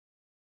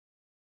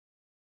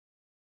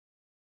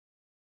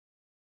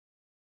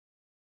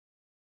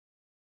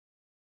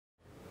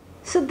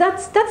So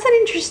that's an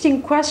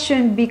interesting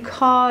question,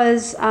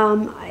 because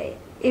I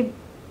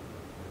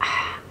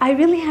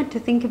really had to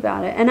think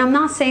about it. And I'm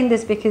not saying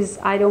this because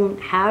I don't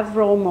have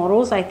role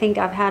models. I think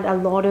I've had a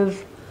lot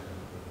of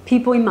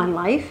people in my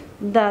life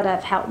that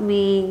have helped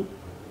me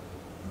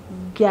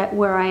get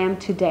where I am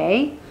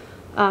today.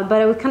 But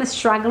I was kind of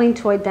struggling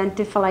to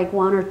identify like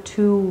one or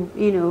two,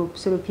 you know,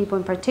 sort of people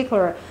in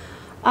particular.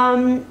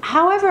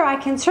 However, I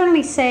can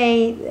certainly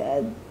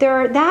say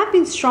there have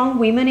been strong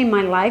women in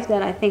my life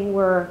that I think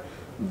were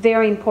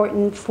very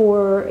important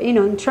for, you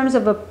know, in terms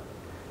of a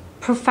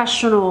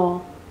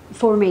professional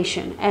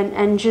formation,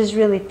 and just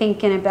really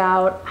thinking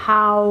about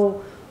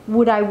how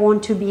would I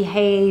want to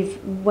behave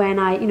when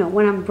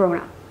I'm grown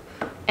up.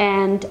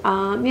 And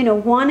you know,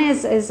 one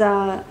is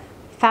a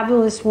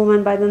fabulous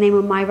woman by the name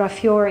of Myra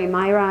Fiore.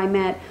 Myra I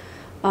met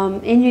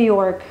in New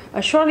York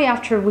shortly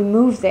after we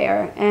moved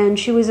there, and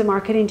she was a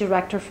marketing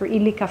director for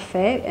Illy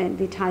Cafe,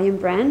 the Italian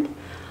brand.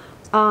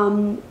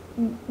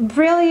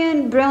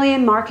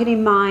 Brilliant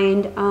marketing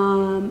mind,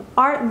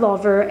 art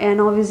lover, and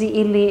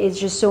obviously Illy is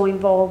just so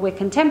involved with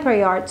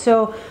contemporary art.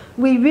 So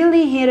we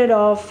really hit it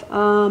off.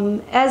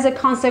 As a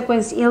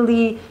consequence,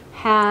 Illy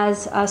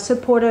has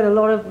supported a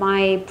lot of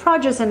my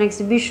projects and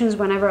exhibitions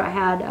whenever I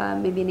had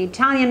maybe an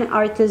Italian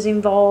artist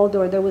involved,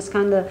 or there was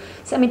kind of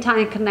some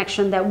Italian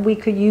connection that we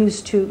could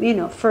use to, you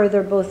know,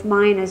 further both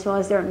mine as well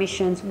as their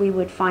missions. We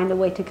would find a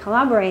way to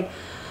collaborate.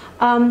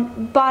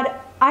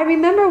 But I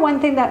remember one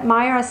thing that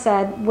Myra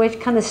said,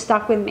 which kind of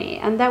stuck with me,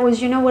 and that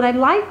was, you know, what I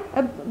like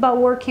about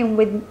working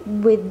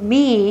with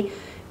me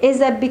is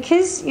that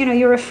because, you know,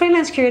 you're a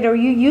freelance curator,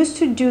 you used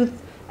to do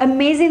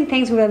amazing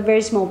things with a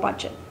very small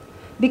budget,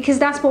 because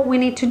that's what we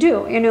need to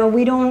do. You know,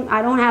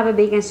 I don't have a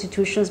big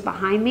institutions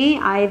behind me.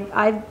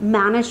 I've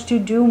managed to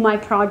do my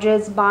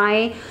projects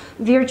by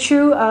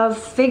virtue of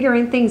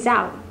figuring things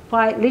out,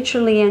 quite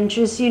literally, and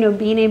just, you know,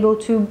 being able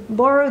to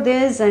borrow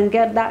this and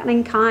get that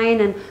in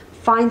kind, and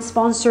find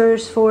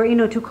sponsors for, you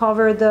know, to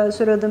cover the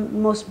sort of the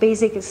most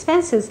basic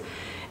expenses.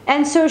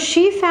 And so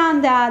she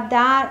found that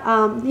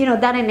you know,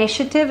 that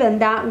initiative and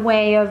that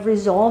way of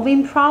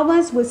resolving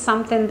problems was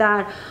something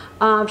that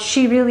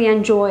she really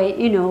enjoyed,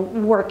 you know,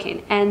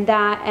 working. And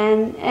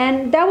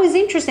that was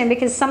interesting,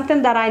 because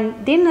something that I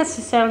didn't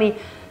necessarily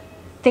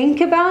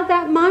think about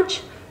that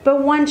much,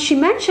 but when she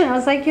mentioned it, I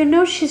was like, you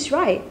know, she's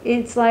right.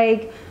 It's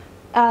like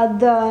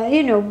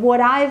you know, what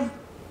I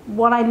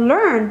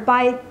learned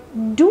by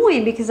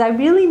doing, because I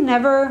really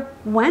never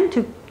went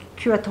to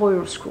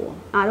curatorial school.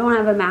 I don't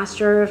have a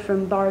master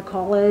from Bard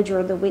College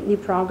or the Whitney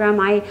program.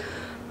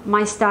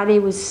 My study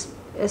was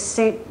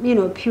you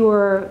know,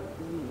 pure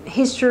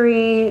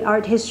history,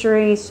 art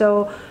history.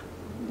 So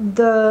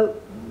the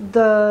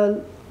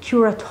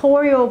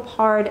curatorial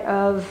part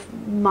of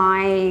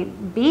my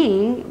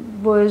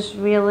being was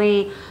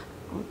really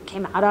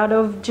came out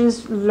of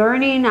just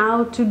learning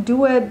how to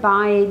do it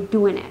by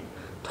doing it.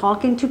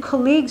 Talking to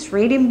colleagues,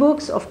 reading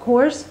books, of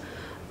course,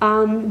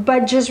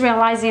 but just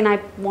realizing I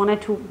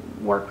wanted to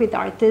work with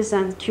artists,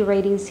 and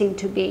curating seemed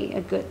to be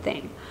a good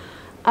thing.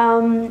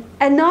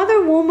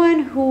 Another woman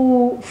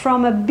who,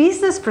 from a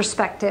business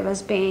perspective,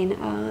 has been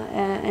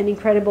an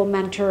incredible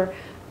mentor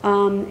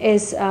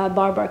is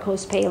Barbara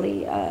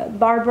Coase-Paley.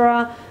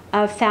 Barbara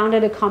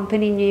founded a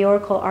company in New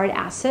York called Art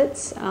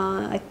Assets.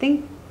 I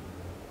think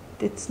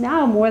it's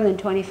now more than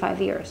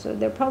 25 years, so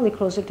they're probably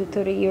closer to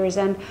 30 years.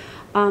 And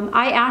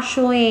I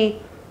actually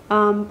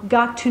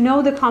got to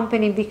know the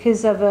company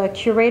because of a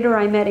curator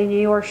I met in New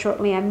York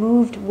shortly. I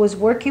was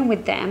working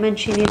with them, and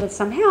she needed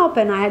some help,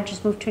 and I had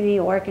just moved to New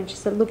York, and she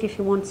said, look, if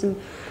you want some,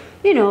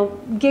 you know,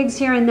 gigs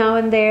here and now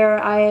and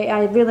there,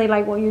 I really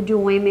like what you're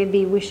doing,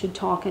 maybe we should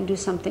talk and do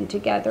something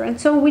together.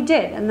 And so we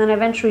did, and then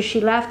eventually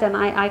she left, and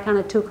I kind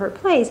of took her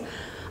place.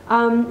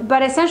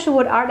 But essentially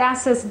what Art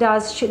Assets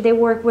does, they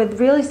work with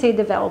real estate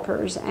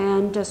developers,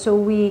 and so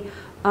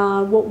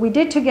what we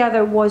did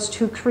together was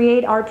to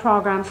create art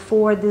programs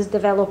for these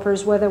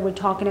developers, whether we're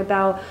talking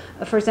about,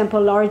 for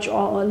example, large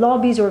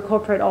lobbies or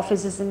corporate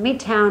offices in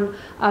Midtown,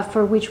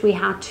 for which we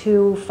had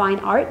to find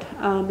art,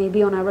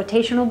 maybe on a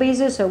rotational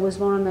basis, so it was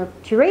more on the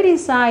curating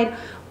side,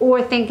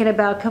 or thinking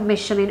about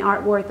commissioning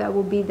artwork that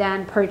will be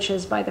then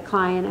purchased by the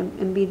client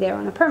and be there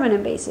on a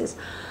permanent basis.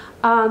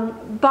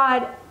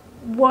 But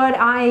what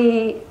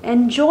I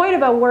enjoyed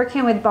about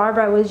working with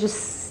Barbara was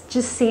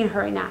just seeing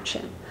her in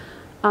action.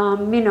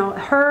 You know,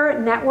 her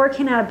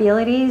networking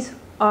abilities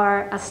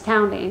are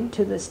astounding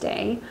to this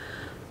day.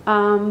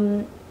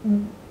 Her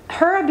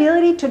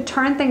ability to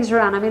turn things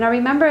around. I mean, I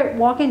remember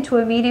walking to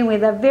a meeting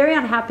with a very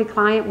unhappy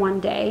client one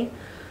day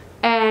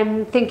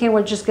and thinking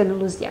we're just going to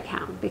lose the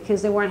account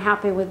because they weren't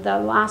happy with the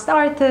last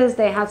artist.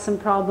 They had some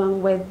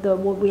problem with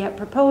what we had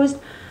proposed.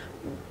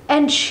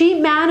 And she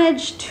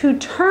managed to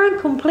turn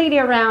completely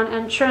around,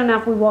 and sure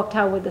enough, we walked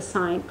out with a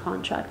signed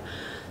contract.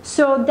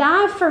 So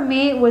that for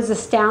me was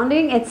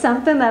astounding. It's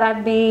something that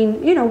I've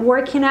been, you know,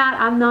 working at.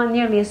 I'm not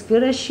nearly as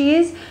good as she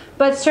is,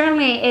 but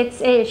certainly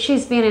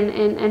she's been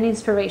an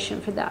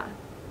inspiration for that.